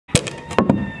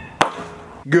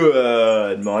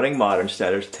Good morning, Modern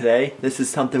Homesteaders. Today, this is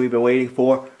something we've been waiting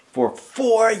for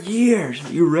 4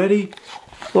 years. You ready?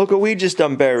 Look what we just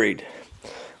unburied.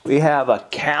 We have a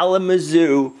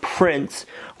Kalamazoo Prince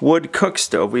wood cook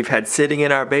stove we've had sitting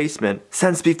in our basement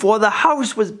since before the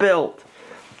house was built.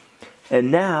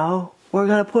 And now, we're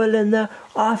gonna put it in the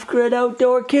off-grid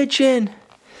outdoor kitchen.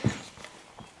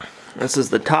 This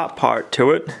is the top part to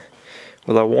it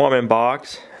with a warming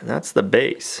box, and that's the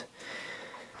base.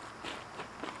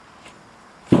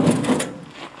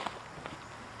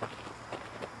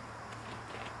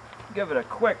 Give it a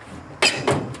quick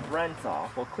rinse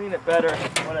off. We'll clean it better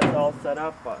when it's all set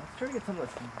up, but let's try to get some of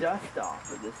this dust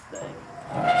off of this thing.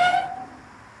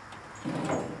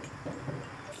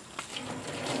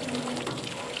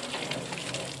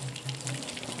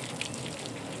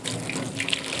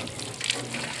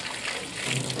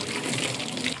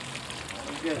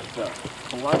 Get the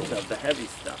blunt of the heavy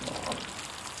stuff off.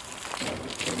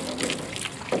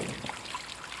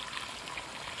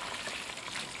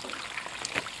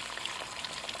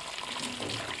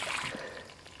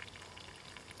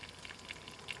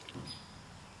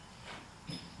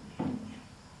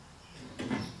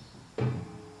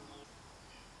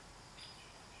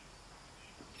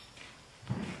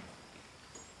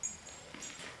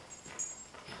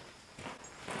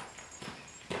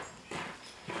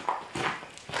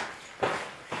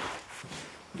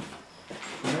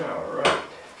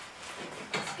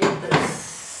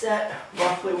 Set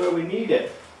roughly where we need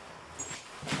it.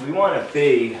 We want to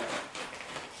be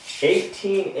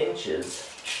 18 inches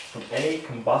from any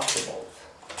combustibles.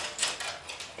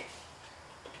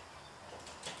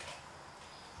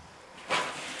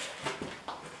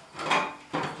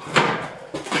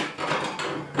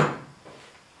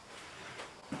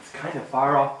 It's kind of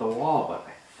far off the wall, but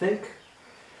I think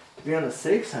to be on the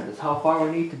safe side is how far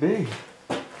we need to be.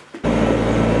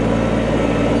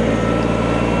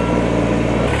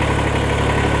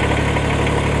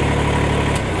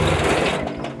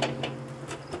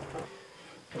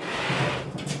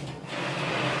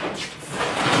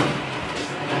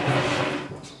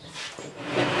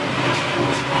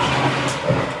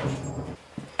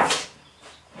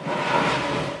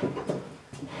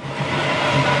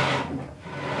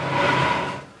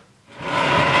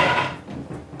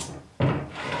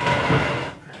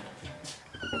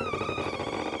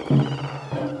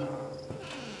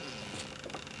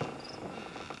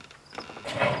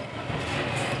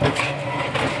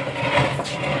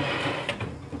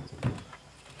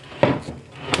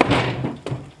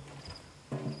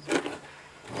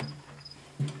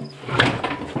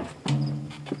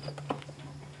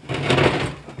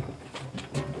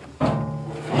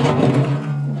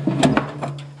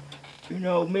 You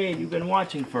know me, you've been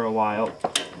watching for a while.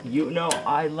 You know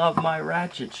I love my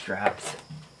ratchet straps.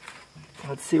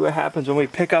 Let's see what happens when we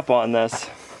pick up on this.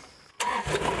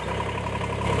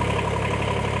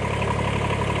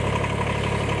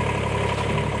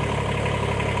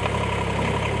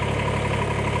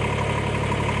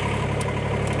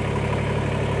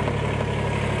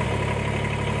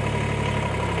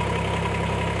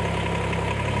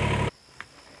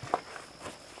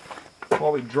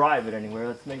 Before we drive it anywhere,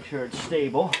 let's make sure it's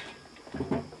stable.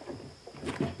 I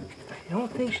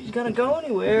don't think she's gonna go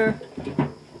anywhere.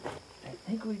 I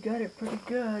think we got it pretty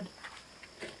good.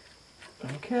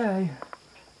 Okay,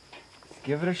 let's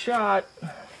give it a shot.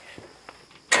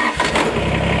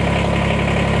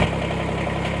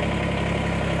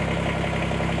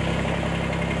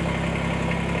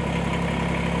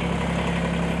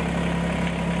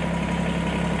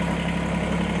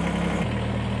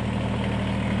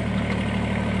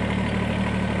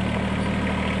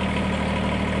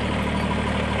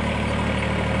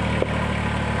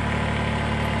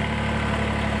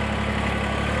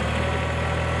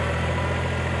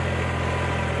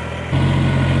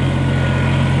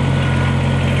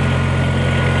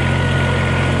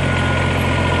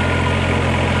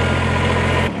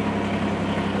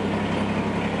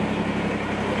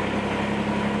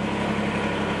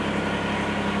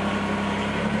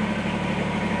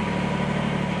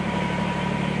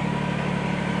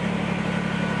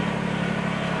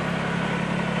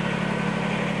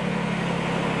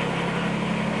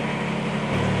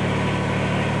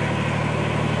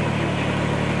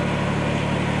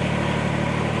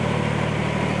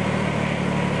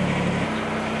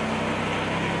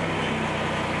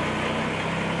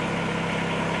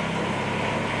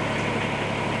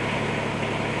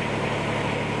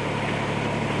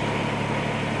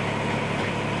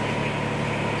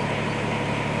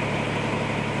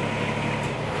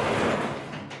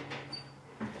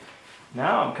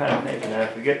 Now I'm kind of thinking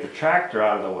that if we get the tractor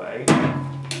out of the way,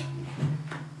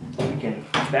 we can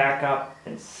back up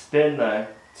and spin the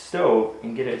stove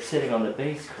and get it sitting on the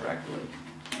base correctly.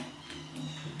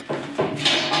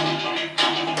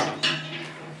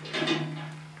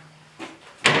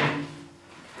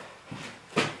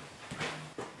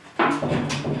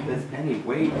 If there's any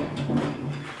weight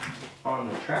on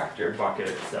the tractor bucket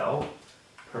itself,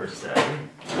 per se,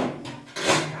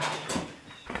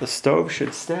 the stove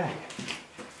should stay.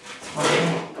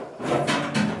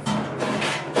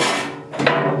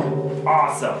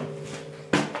 Awesome.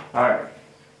 Alright.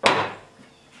 So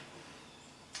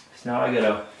now I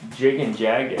gotta jig and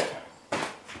jag it.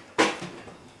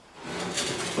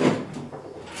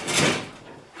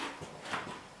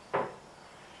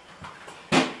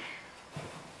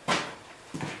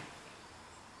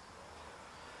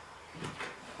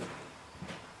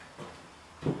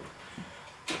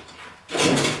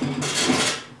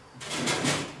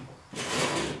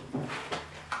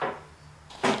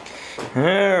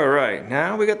 Alright,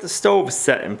 now we got the stove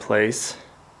set in place.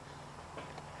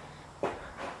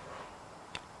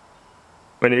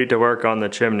 We need to work on the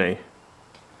chimney.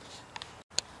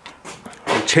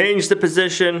 We changed the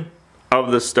position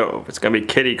of the stove. It's gonna be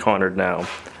kitty cornered now.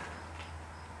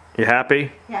 You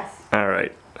happy? Yes.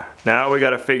 Alright, now we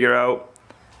gotta figure out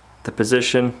the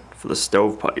position for the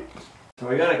stovepipe. So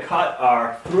we gotta cut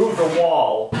our through the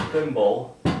wall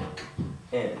thimble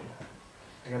in.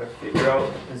 I gotta figure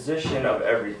out the position of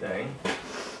everything.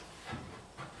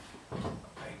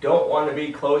 I don't want to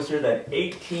be closer than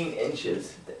 18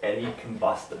 inches to any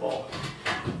combustible.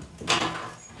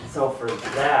 So for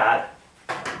that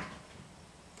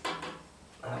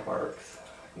works.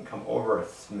 I can come over a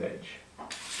smidge.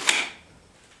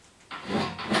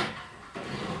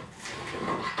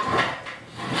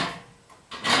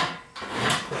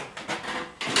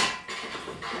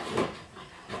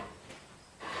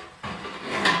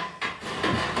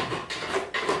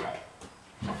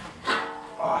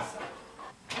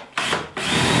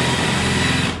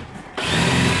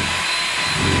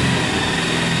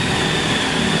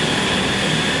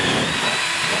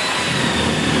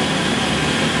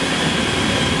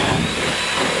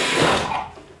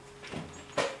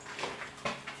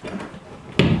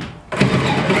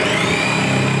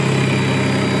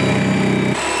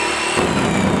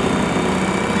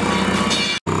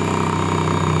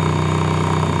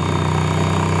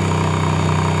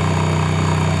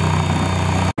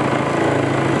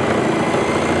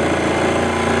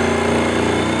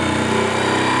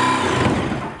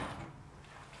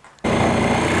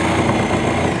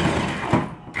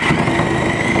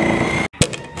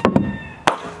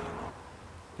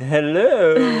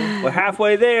 Hello, we're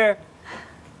halfway there.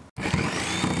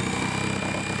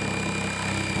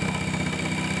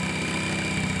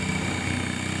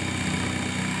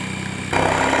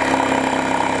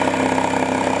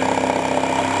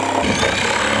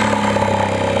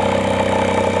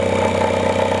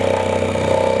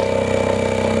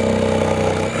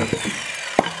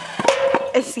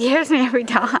 It scares me every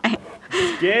time.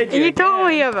 Scared you? You told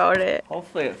me about it.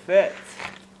 Hopefully it fits.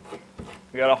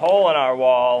 We got a hole in our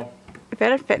wall. It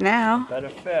better fit now. Better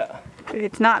fit. If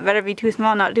it's not, better be too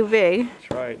small, not too big.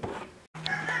 That's right.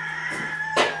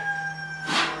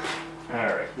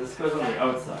 Alright, this goes on the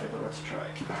outside, but let's try.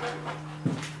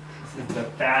 This is the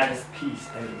fattest piece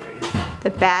anyways. The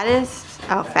baddest?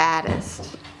 Oh,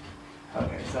 fattest.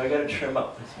 Okay, so I gotta trim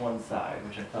up this one side,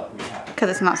 which I thought we had. Because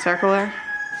it's not circular?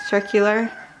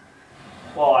 Circular?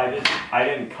 Well, I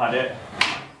didn't cut it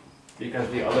because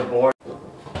the other board.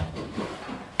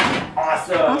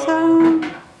 Awesome! Awesome!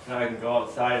 Now I can go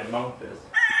outside and mount this.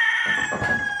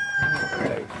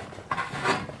 Okay.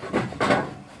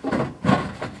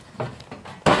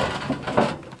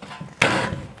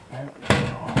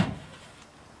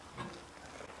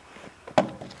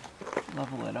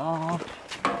 Level it off.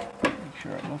 Make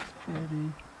sure it looks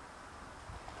pretty.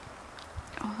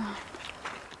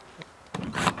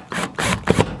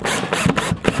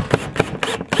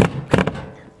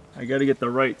 I gotta get the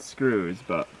right screws,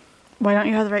 but why don't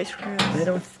you have the right screws? they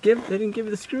didn't give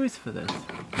you the screws for this.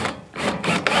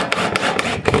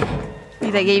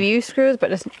 They gave you screws, but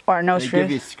just or no They screws.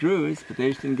 give you screws, but they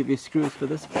just didn't give you screws for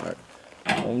this part.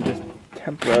 I'm just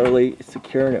temporarily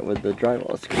securing it with the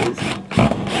drywall screws.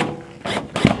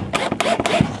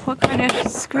 What kind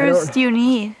of screws do you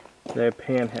need? They're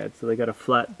pan heads, so they got a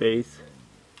flat base.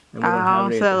 And we don't have Oh,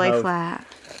 any so at the they're like house. flat.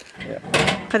 Yeah.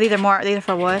 But these are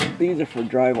for wood? These are for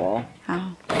drywall.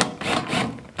 Oh.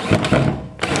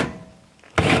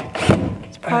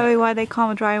 That's probably why they call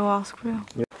them a drywall screw.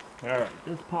 Yep. Alright,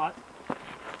 this pot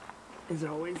is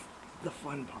always the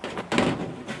fun part. Do you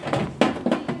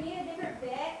need a different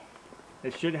bit?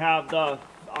 It should have the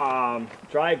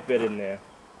drive bit in there.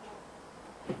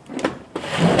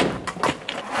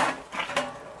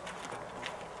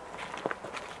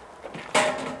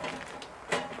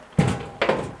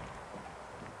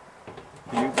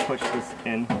 You push this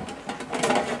in.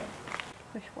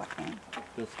 Push what in?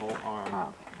 This whole arm. Oh,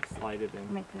 okay. Slide it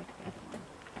in. Make the other one.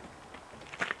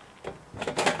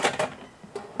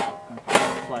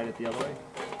 Slide it the other way.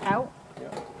 Out? Yeah.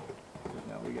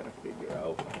 Now we gotta figure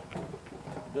out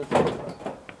this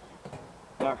one.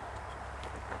 There.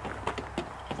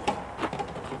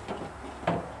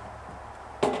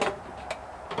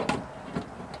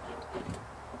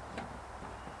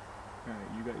 Alright,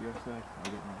 you got your side,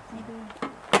 I'll get my side.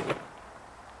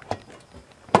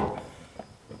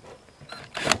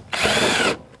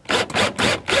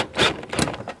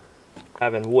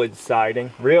 Having wood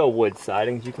siding, real wood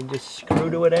sidings, you can just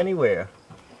screw to it anywhere.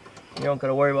 You don't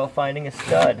gotta worry about finding a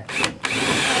stud.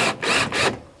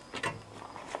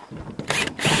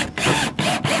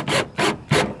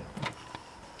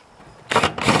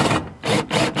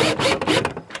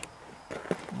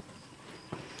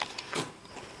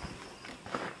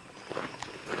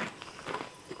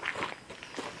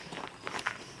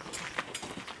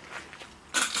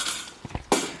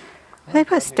 They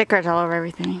put stickers all over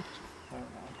everything.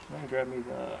 Grab me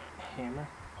the hammer.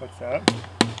 What's that?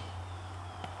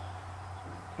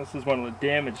 This is one of the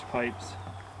damaged pipes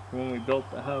from when we built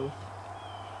the house.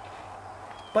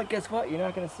 But guess what? You're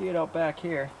not going to see it out back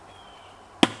here.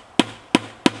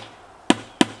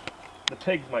 The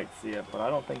pigs might see it, but I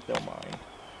don't think they'll mind.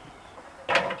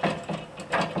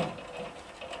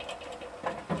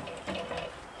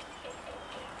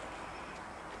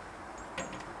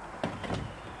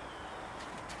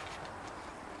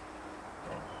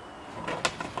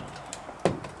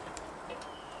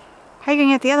 How are you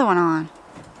gonna get the other one on?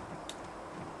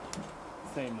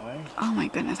 Same way. Oh my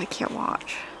goodness, I can't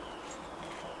watch.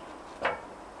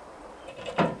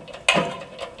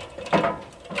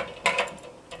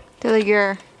 Do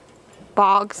your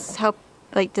bogs help,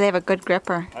 like, do they have a good grip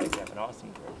or? I think they have an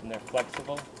awesome grip, and they're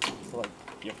flexible, so like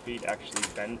your feet actually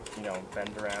bend,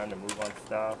 bend around and move on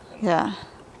stuff. And Yeah.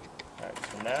 Alright,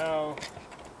 so now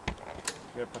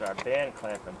we're gonna put our band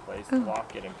clamp in place to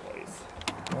lock it in place.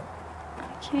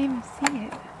 I can't even see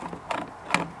it.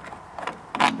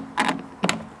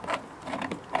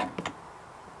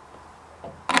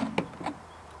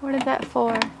 What is that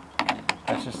for?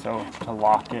 That's just so to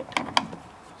lock it.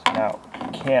 So now you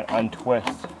can't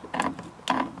untwist.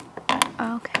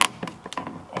 Okay.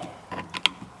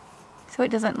 So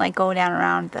it doesn't like go down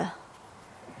around the.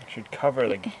 It should cover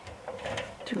the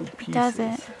two pieces.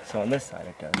 Doesn't. So on this side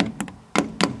it doesn't.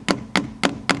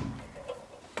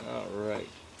 Alright.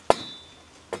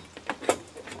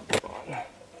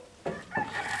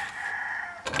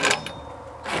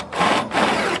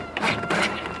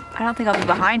 I don't think I'll be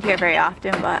behind here very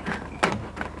often, but.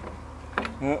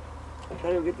 Yep.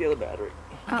 Gotta go get the other battery.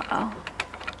 Uh-oh.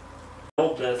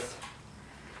 Hold this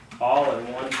all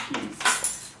in one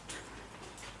piece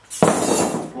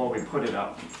while we put it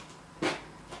up.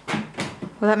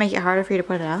 Will that make it harder for you to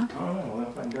put it out? I don't know, we'll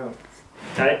find out.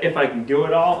 If I can do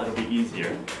it all, it'll be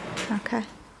easier. Okay.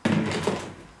 I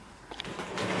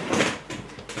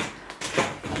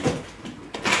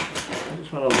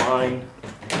just want to line,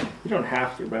 you don't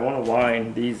have to, but I want to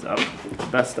line these up the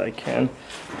best I can.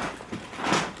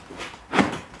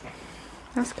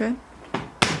 That's good.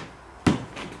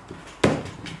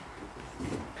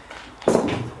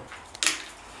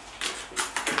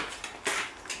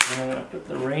 And I'm going to put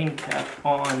the rain cap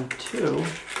on too.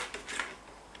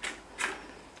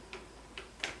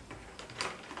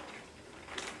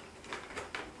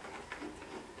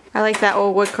 I like that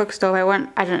old wood cook stove.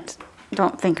 I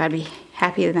don't think I'd be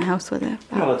happy in the house with it.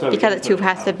 No, that's why we because didn't it too put it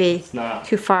in has the to be house. It's not.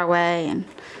 too far away, and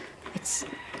it's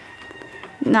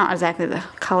not exactly the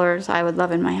colors I would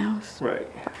love in my house. Right.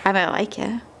 I might like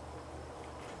it.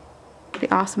 It'd be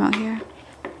awesome out here.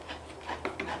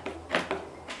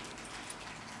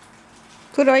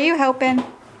 Pluto, are you helping?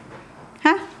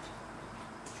 Huh?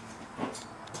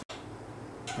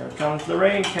 Here comes the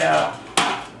rain cap.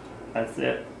 That's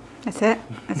it. That's it?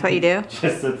 That's what you do?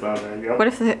 Just sits on there. Yep. What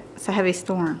if it's a heavy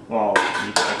storm? Well,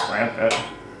 you gotta clamp it.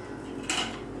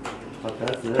 But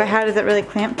that's it. But how does it really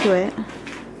clamp to it?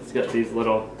 It's got these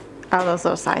little, Oh, those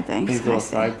little side things. these I little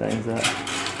see. side things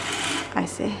that. I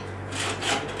see.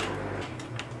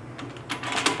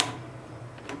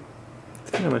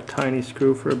 It's kind of a tiny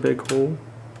screw for a big hole.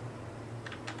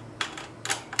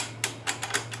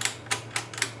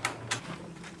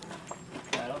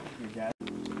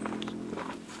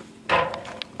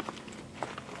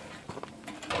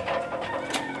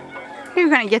 You're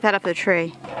gonna get that up the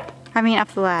tree. I mean, up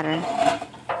the ladder.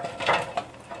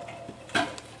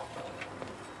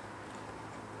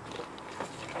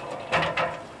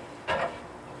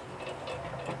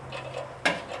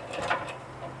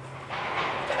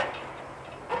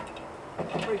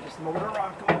 We just moved a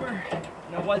rock over,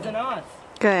 and it wasn't us.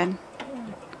 Good.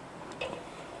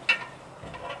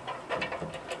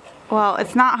 Well,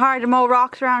 it's not hard to mow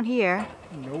rocks around here.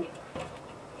 Nope.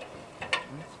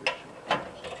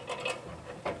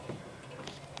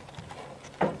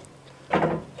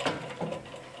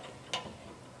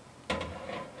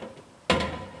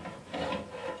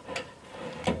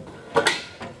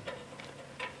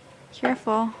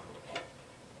 Careful.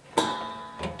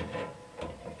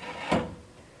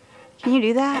 Can you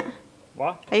do that?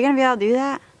 What? Are you gonna be able to do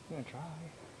that? I'm gonna try.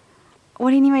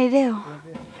 What do you need me to do?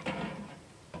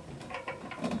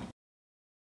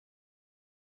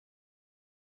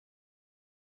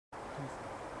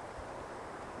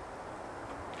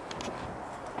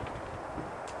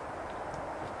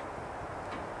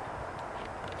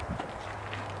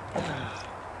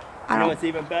 You know what's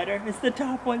even better? It's the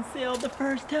top one sailed the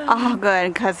first time. Oh,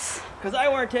 good, cause I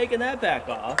weren't taking that back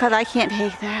off. Cause I can't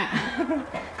take that.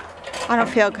 I don't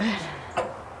feel good.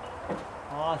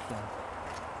 Awesome.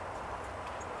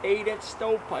 8-inch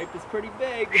stovepipe is pretty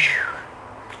big.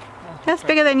 That's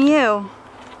bigger than you. I'll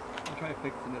try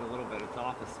fixing it a little bit. It's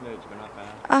off a smidge, but not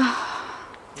bad.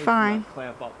 Fine.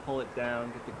 Clamp up, pull it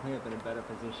down, get the clamp in a better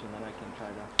position, then I can try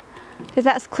to. Is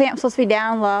that clamp supposed to be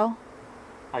down low?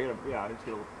 I just gotta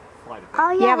slide it.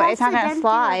 Oh yeah, but it's not gonna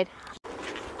slide.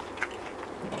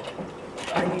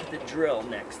 I need the drill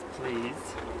next, please.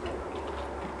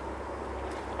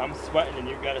 I'm sweating and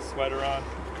you've got a sweater on.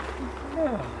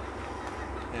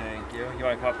 Thank you. You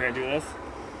want to come up here and do this?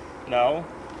 No?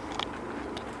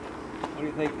 What do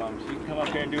you think, Mom? Should you come up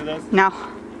here and do this? No.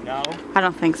 No? I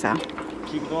don't think so.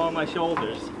 She can go on my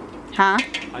shoulders. Huh?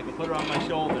 I can put her on my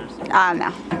shoulders. No.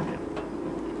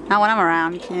 Not when I'm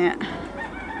around, you can't.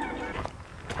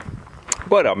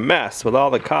 What a mess with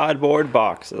all the cardboard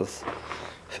boxes.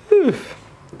 Whew.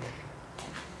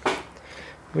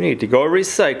 We need to go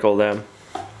recycle them.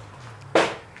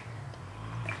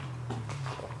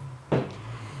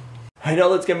 I know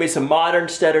there's going to be some modern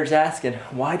steaders asking,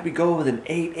 why'd we go with an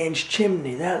 8-inch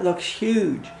chimney? That looks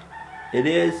huge. It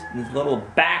is. There's a little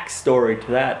backstory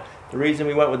to that. The reason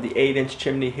we went with the 8-inch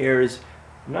chimney here is,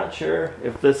 I'm not sure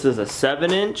if this is a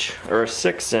 7-inch or a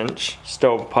 6-inch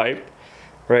stovepipe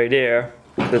right here.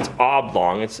 That's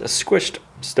oblong. It's a squished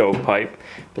stovepipe.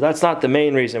 But that's not the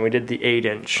main reason we did the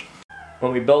 8-inch.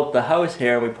 When we built the house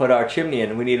here and we put our chimney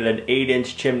in, we needed an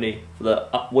 8-inch chimney for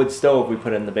the wood stove we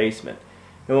put in the basement.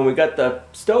 And when we got the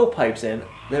stovepipes in,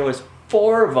 there was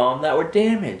 4 of them that were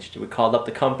damaged. We called up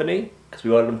the company, because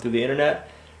we ordered them through the internet,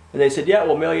 and they said, yeah,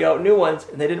 we'll mail you out new ones,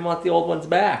 and they didn't want the old ones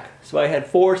back. So I had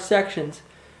 4 sections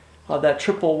of that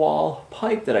triple wall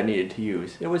pipe that I needed to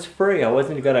use. It was free. I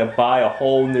wasn't going to buy a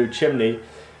whole new chimney,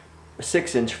 a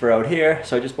 6-inch for out here,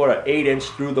 so I just bought an 8-inch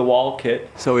through the wall kit.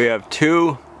 So we have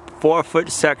 2 4-foot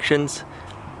sections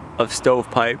of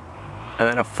stovepipe, and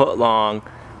then a 1-foot long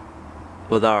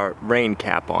with our rain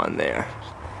cap on there.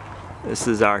 This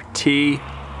is our T,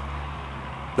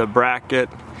 the bracket,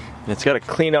 and it's got a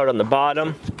clean out on the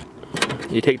bottom.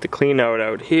 You take the clean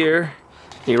out here,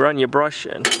 you run your brush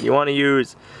in. You want to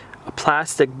use a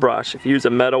plastic brush. If you use a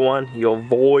metal one, you'll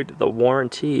void the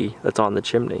warranty that's on the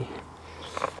chimney.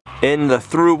 In the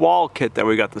through wall kit that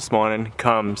we got this morning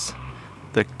comes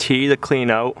the T, the clean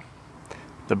out,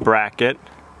 the bracket,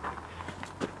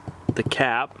 the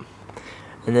cap,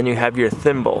 and then you have your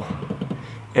thimble.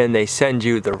 And they send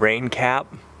you the rain cap,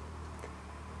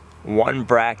 1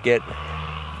 bracket,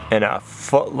 and a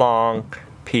 1-foot-long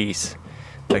piece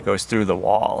that goes through the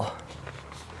wall.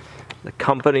 The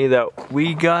company that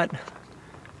we got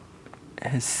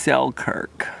is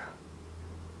Selkirk.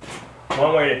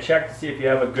 One way to check to see if you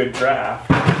have a good draft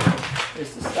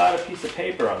is to start a piece of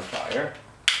paper on fire.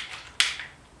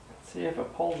 Let's see if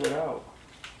it pulls it out.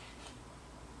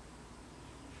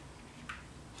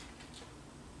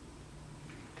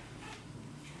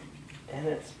 And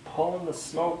it's pulling the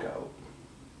smoke out.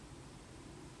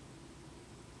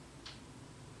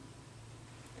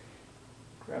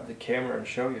 Grab the camera and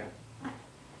show you.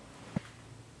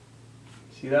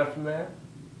 See that from there?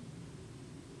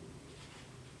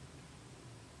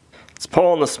 It's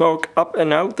pulling the smoke up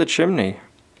and out the chimney.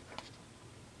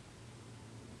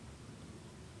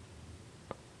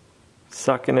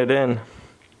 Sucking it in.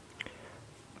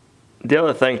 The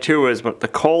other thing too is the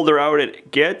colder out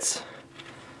it gets,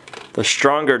 the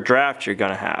stronger draft you're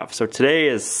gonna have. So today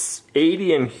is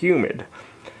 80 and humid,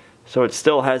 so it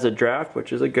still has a draft,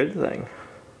 which is a good thing.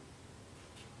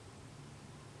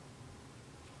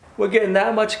 We're getting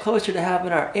that much closer to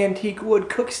having our antique wood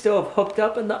cook stove hooked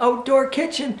up in the outdoor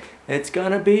kitchen. It's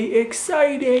gonna be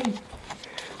exciting.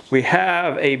 We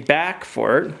have a back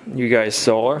for it, you guys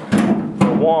saw.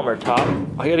 warmer top.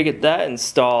 I gotta get that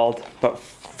installed. But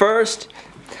first,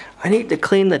 I need to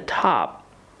clean the top.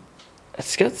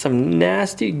 It's got some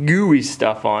nasty gooey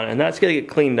stuff on it, and that's gonna get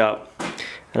cleaned up.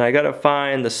 And I gotta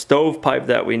find the stovepipe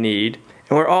that we need.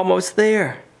 And we're almost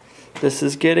there. This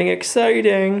is getting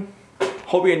exciting.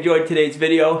 Hope you enjoyed today's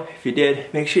video. If you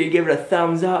did, make sure you give it a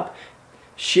thumbs up.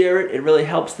 Share it, it really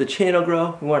helps the channel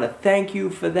grow. We want to thank you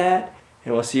for that.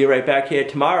 And we'll see you right back here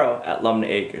tomorrow at Lumnah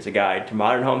Acres, a guide to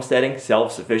modern homesteading,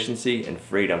 self-sufficiency, and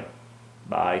freedom.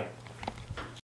 Bye.